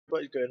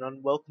What is going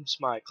on? Welcome to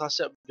my class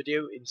setup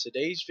video. In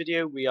today's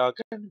video we are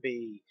going to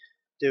be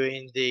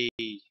doing the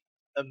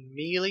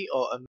Ameli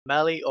or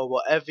Ameli or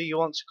whatever you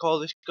want to call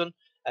this gun.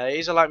 It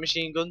is a light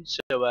machine gun,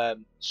 so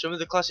some of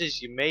the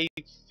classes you may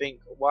think,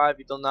 why have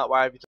you done that,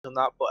 why have you done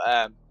that, but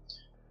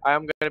I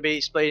am going to be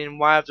explaining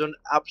why I've done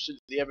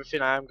absolutely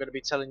everything. I am going to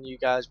be telling you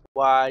guys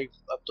why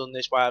I've done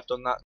this, why I've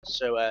done that.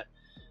 So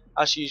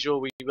as usual,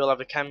 we will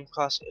have a K.E.M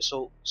class,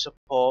 assault,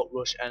 support,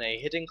 rush, and a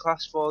hidden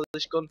class for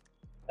this gun.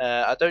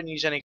 I don't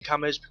use any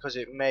cameras because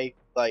it may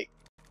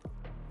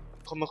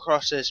come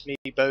across as me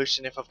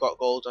boasting if I've got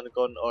gold on a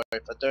gun, or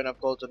if I don't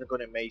have gold on a gun,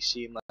 it may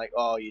seem like,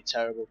 oh, you're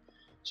terrible.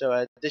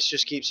 So this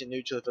just keeps it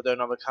neutral if I don't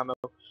have a camo.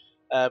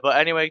 But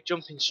anyway,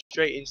 jumping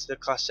straight into the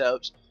class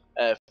setups.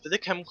 For the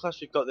K.E.M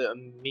class, we've got the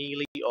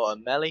Ameli or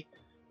Ameli,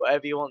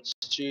 whatever you want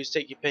to choose.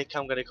 Take your pick.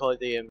 I'm going to call it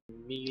the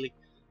Ameli.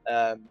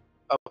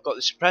 I've got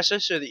the suppressor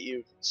so that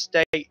you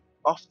stay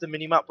off the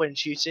minimap when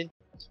shooting.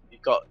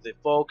 You've got the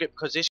foregrip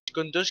because this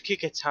gun does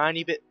kick a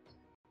tiny bit,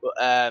 but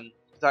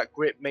that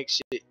grip makes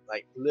it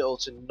like little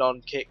to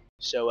non-kick,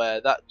 so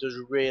that does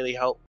really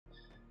help.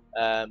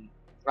 I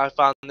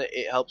found that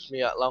it helps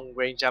me at long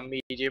range and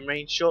medium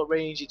range. Short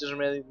range, it doesn't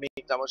really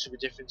make that much of a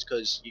difference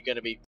because you're going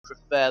to be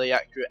fairly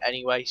accurate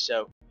anyway,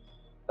 so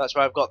that's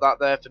why I've got that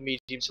there for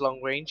medium to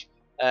long range.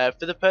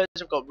 For the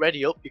perks, I've got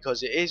ready up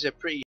because it is a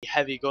pretty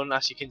heavy gun,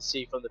 as you can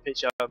see from the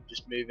picture. I'm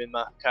just moving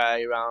my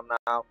K around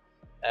now.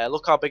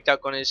 Look how big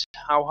that gun is.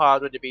 How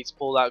hard would it be to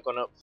pull that gun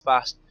up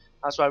fast?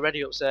 That's why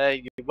ready up's there.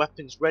 Your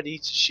weapon's ready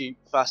to shoot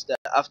faster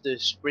after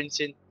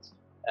sprinting.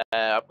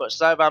 I've got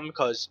sleight of ammo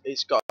because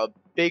it's got a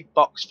big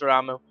box for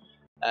ammo.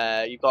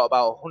 You've got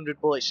about 100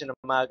 bullets in a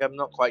mag. I'm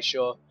not quite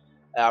sure.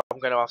 I'm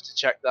going to have to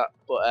check that,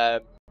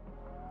 but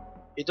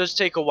it does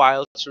take a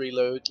while to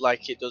reload,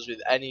 like it does with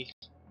any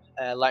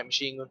light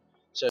machine gun.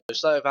 So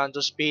sleight of hand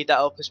does speed that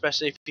up,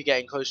 especially if you're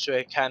getting close to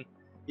a K.E.M.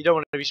 You don't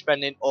want to be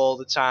spending all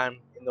the time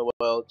in the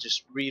world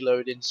just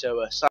reloading,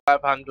 so sleight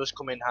of hand does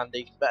come in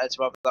handy. Better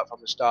to have that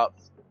from the start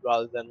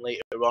rather than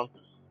later on.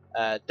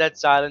 Dead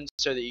silence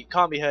so that you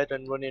can't be heard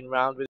when running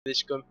around with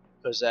this gun,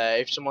 because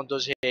if someone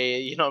does hear you,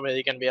 you're not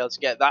really going to be able to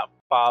get that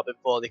far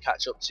before they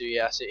catch up to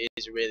you, as it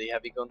is a really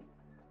heavy gun.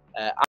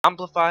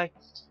 Amplify,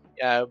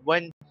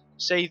 when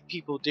say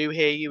people do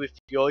hear you, if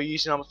you're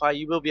using amplify,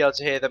 you will be able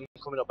to hear them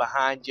coming up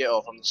behind you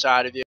or from the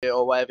side of you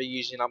or whatever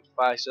using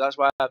amplify, so that's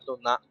why I've done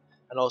that.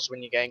 And also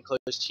when you're getting close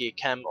to your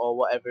K.E.M or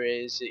whatever it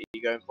is that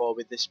you're going for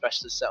with this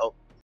specialist setup,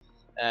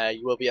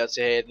 you will be able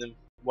to hear them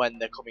when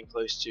they're coming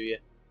close to you,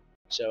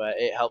 so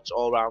it helps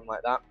all around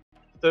like that.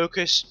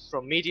 Focus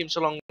from medium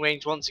to long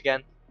range. Once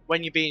again,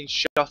 when you're being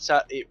shot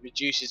at, it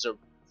reduces a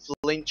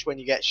flinch when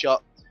you get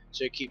shot,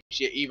 so it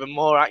keeps you even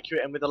more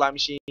accurate, and with a light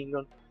machine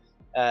gun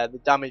the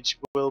damage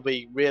will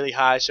be really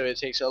high, so it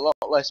takes a lot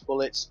less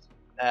bullets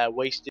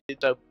wasted.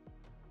 So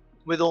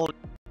with all,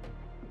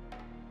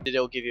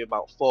 it'll give you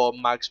about 4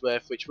 mags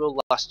worth, which will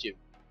last you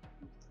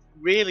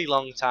really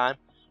long time.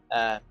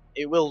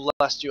 It will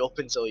last you up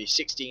until your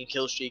 16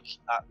 kill streak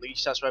at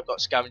least. That's why I've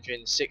got scavenger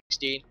in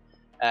 16.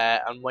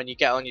 And when you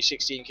get on your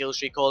 16 kill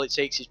streak, all it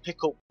takes is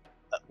pick up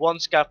one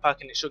scav pack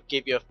and it should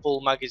give you a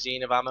full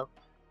magazine of ammo.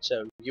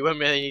 So you won't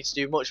really need to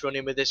do much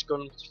running with this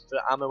gun for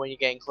ammo when you're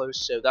getting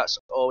close, so that's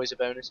always a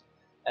bonus.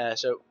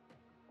 So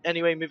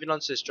anyway, moving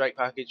on to the strike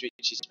package,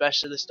 which is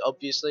specialist.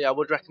 Obviously I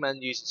would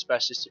recommend using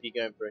specialist if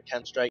you're going for a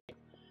K.E.M strike,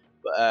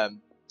 but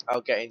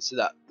I'll get into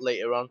that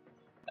later on.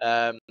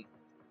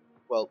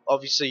 Well,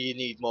 obviously you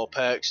need more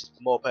perks.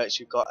 The more perks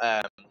you've got,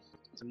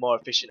 the more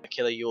efficient a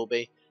killer you'll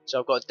be. So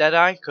I've got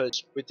Deadeye,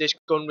 because with this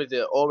gun with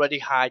the already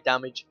high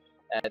damage,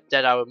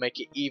 Deadeye will make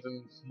it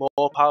even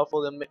more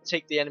powerful and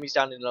take the enemies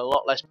down in a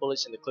lot less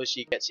bullets, and the closer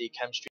you get to your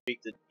K.E.M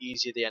streak, the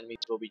easier the enemies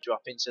will be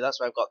dropping. So that's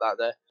why I've got that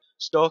there.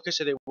 Stalker,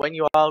 so that when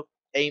you are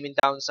aiming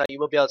down sight, you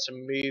will be able to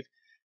move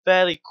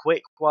fairly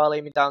quick while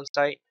aiming down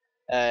sight.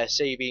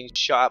 Say you're being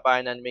shot at by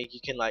an enemy,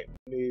 you can like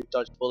move,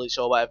 dodge bullets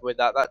or whatever with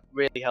that. That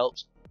really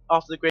helps.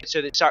 Off the grid,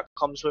 so that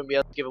SATCOMs won't be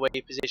able to give away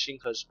your position,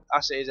 because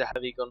as it is a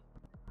heavy gun,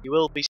 you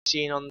will be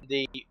seen on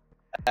the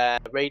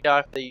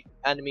radar if the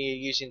enemy are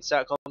using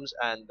SATCOMs,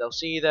 and they'll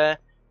see you there.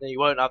 Then you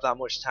won't have that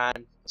much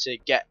time to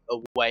get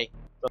away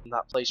from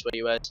that place where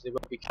you were, so they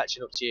won't be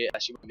catching up to you,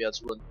 as you won't be able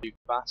to run too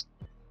fast.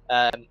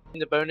 In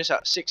the bonus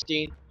at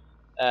 16,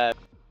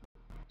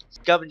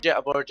 scavenger,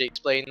 I've already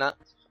explained that.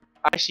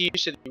 ICU,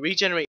 so that you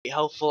regenerate your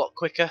health a lot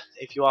quicker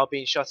if you are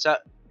being shot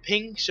at.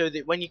 Ping, so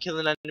that when you kill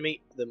an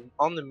enemy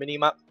on the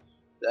minimap,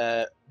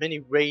 mini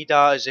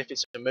radar, as if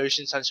it's a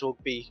motion sensor, will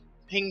be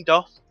pinged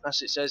off,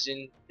 as it says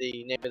in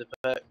the name of the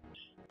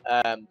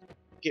perk,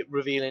 get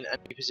revealing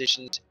enemy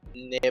positions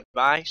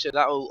nearby, so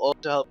that will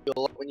also help you a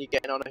lot when you're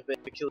getting on a bit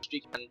of a kill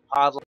streak, and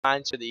hard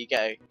line so that you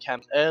get a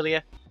K.E.M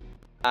earlier,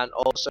 and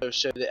also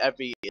so that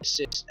every 2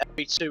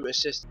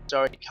 assists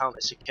count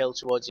as a kill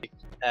towards your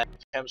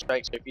K.E.M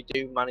strike. So if you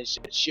do manage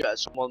to shoot at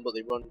someone but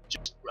they run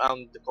just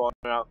around the corner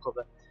out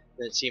cover,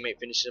 then the teammate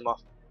finishes them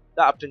off.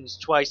 That happens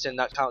twice and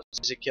that counts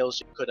as a kill,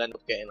 so you could end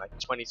up getting like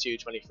 22,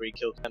 23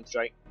 kill K.E.M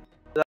strike.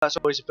 So that's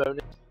always a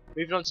bonus.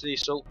 Moving on to the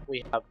assault,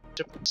 we have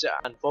suppressor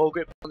and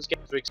foregrip once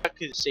again for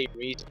exactly the same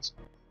reasons.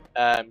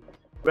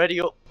 Ready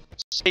up,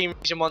 same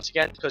reason once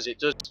again, because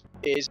it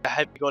is a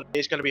heavy gun.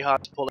 It's going to be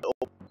hard to pull it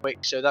up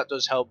quick, so that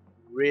does help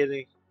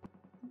really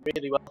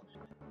well.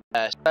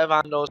 Serve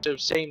and also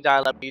same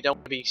dilemma. You don't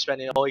want to be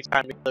spending all your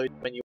time reloading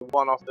when you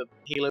one off the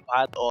healer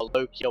pad or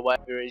Loki or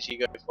whatever it is you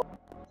go for.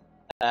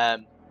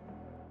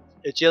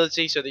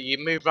 Agility, so that you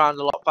move around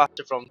a lot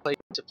faster from place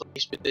to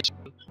place with this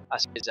gun,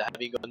 as it is a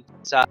heavy gun.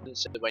 So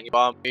that when you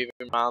are moving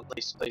around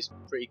place to place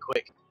pretty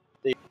quick,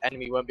 the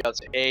enemy won't be able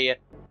to hear you.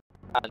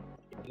 And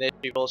in this,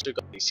 we've also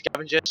got the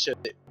scavenger, so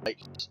that like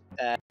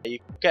you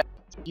can get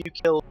a few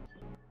kills.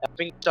 I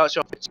think it starts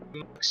off with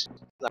 2 max.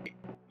 Like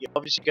you're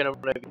obviously going to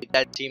run over your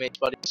dead teammates'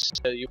 bodies,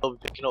 so you will be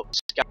picking up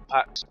scav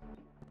packs.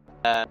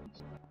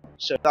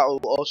 So that will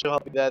also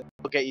help you there.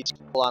 They'll get you to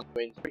full ammo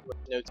in pretty much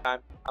no time.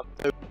 And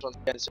focus once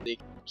again, so they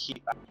can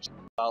keep accuracy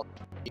while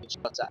being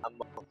shot at and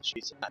while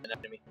shooting at an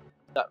enemy.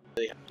 That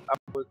really helps. I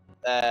would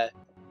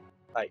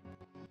like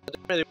I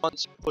don't really want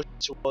to push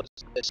towards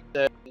a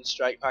certain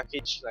strike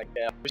package, like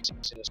obviously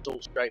it's an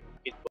assault strike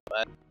package,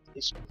 but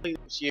it's completely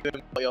up to you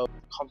and what you're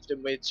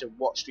confident with, so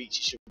what streaks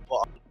you should put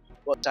on,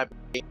 what type of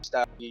game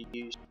style you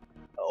use,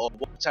 or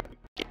what type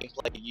of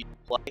gameplay you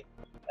play.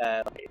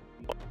 Like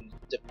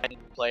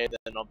dependent player,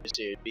 then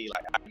obviously it'd be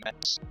like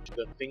IMS,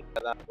 things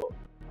like that, but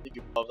if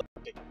you're like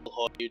a kill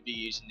horde, you'd be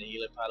using the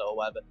healer pad or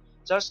whatever.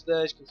 So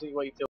that's completely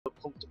what you feel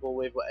comfortable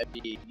with, whatever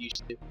you're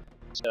used to.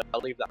 So I'll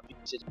leave that for you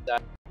to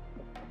decide.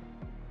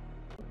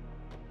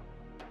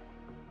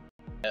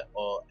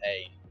 Or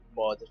a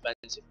more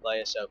defensive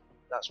player, so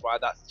that's why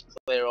that's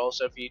clear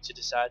also for you to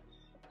decide.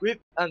 Grip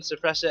and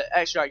suppressor,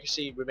 extra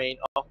accuracy remain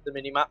off the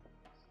minimap.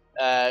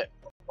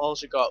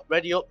 Also got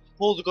ready up,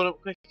 pull the gun up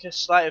quicker,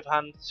 sleight of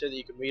hand so that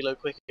you can reload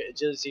quicker,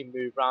 agility,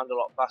 move around a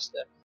lot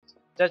faster.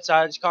 Dead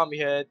silence, can't be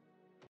heard.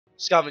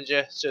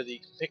 Scavenger, so that you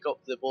can pick up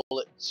the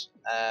bullets.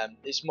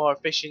 It's more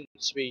efficient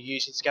to be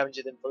using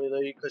scavenger than fully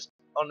loaded, because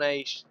on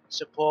a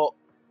support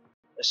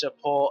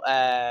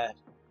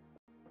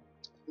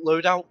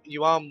loadout,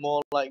 you are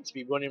more likely to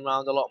be running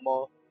around a lot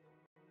more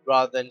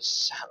rather than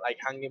like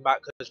hanging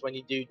back, because when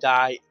you do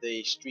die,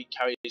 the streak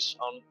carries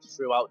on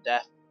throughout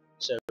death.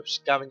 So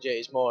scavenger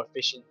is more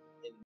efficient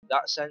in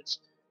that sense.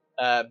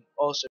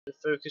 Also,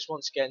 focus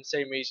once again,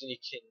 same reason you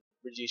can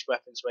reduce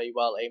weapons weight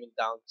while aiming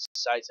down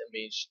sights and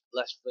being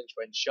less flinch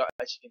when shot,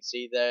 as you can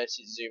see there, it's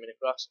zooming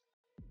across.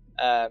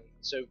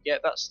 So yeah,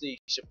 that's the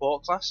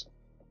support class.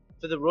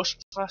 For the rush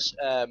class,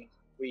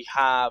 we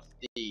have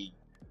the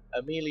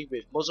Ameli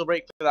with muzzle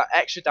brake for that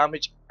extra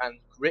damage and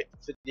grip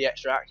for the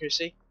extra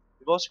accuracy.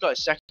 We've also got a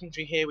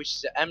secondary here, which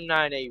is an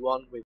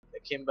M9A1 with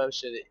akimbo,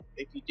 so that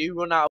if you do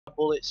run out of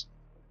bullets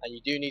and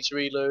you do need to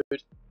reload,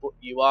 but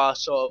you are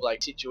sort of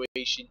like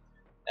situation,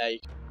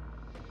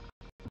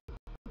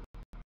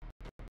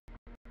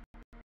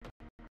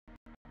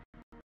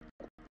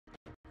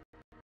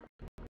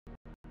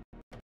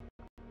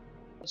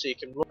 so you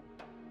can run.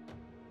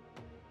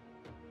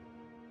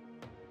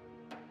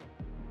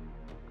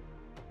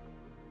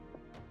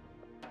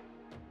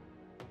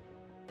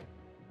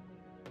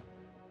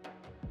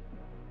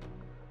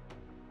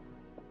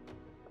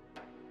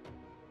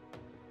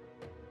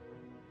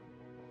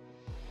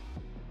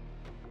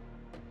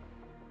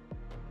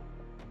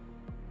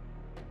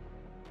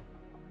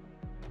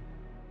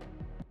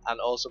 And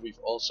also we've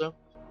also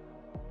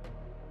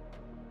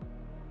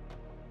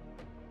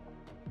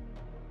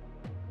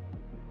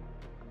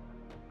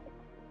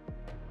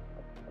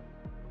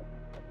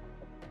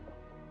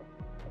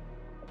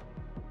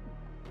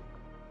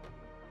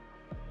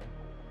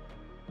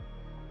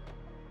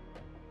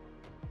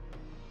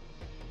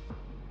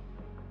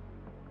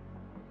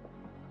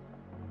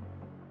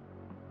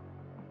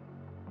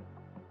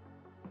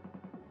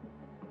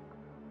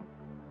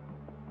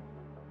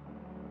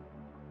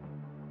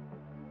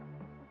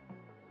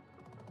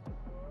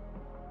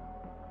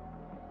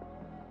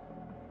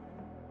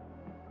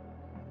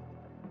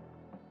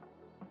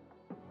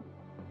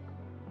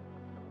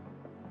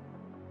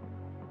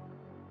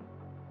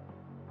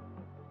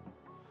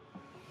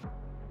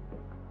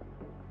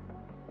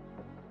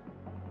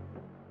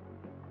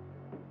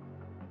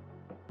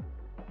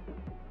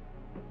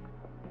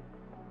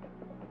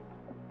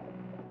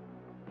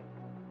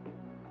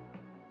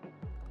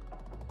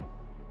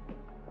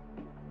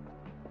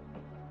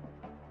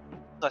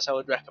plus I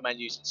would recommend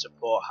using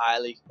support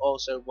highly.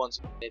 Also, once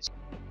again, it's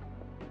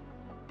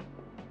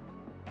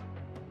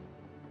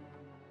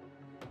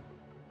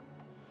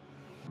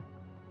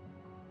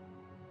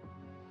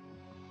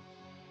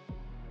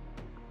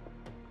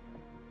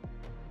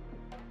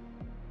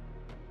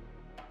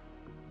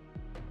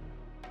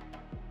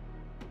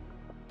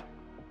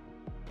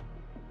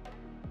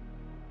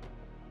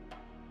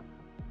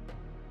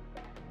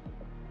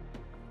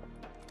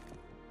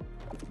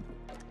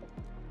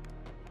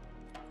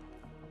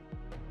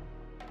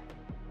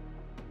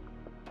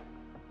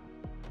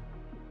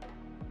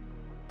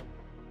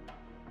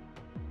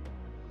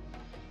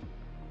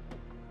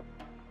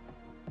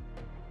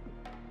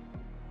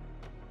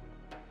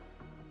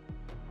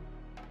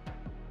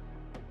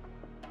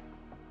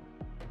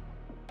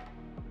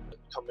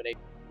combination.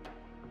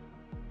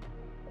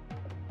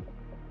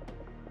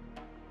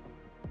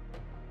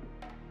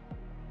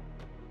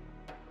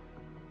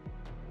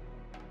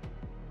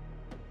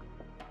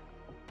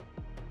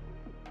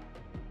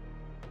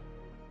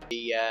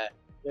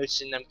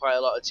 Noticing them quite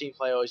a lot of team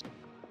play always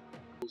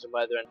and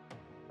where they're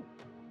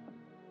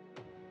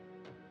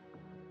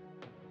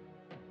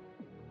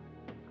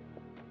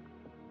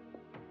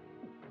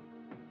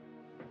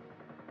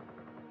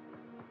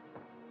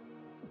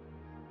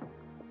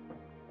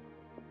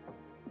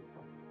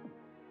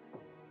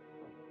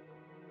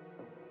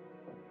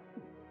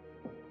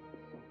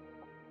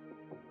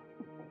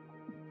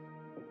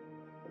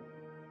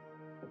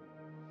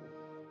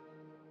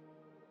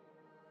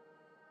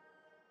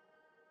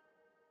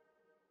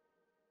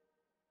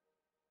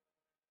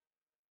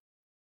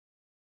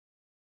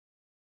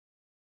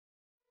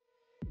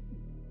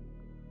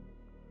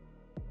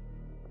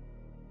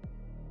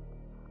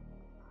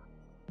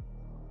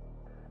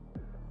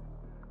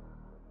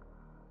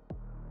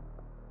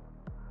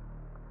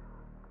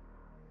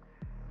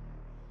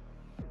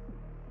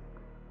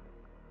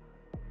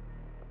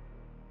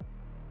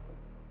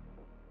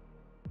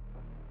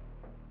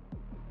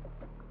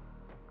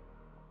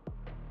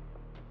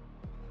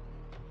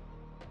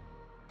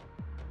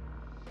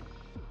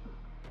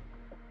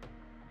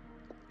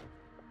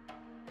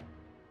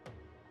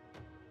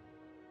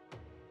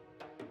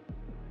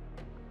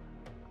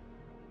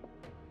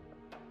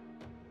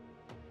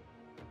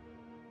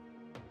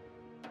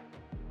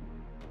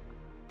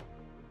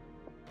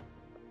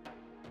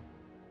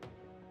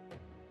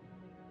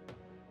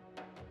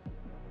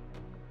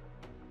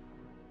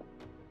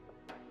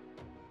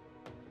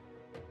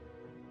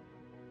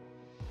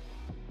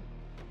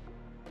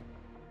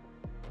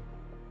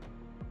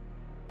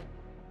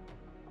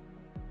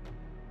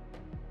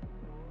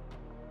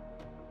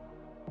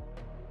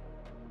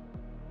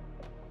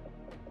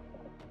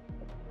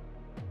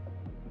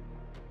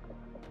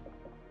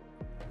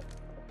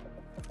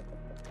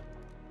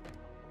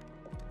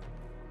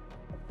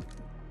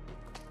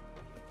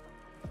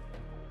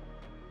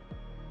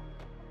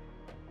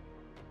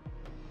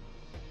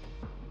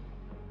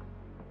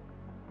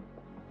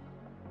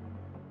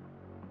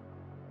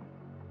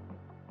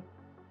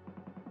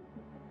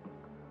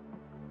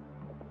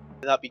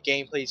that be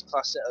gameplays,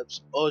 class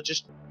setups, or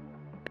just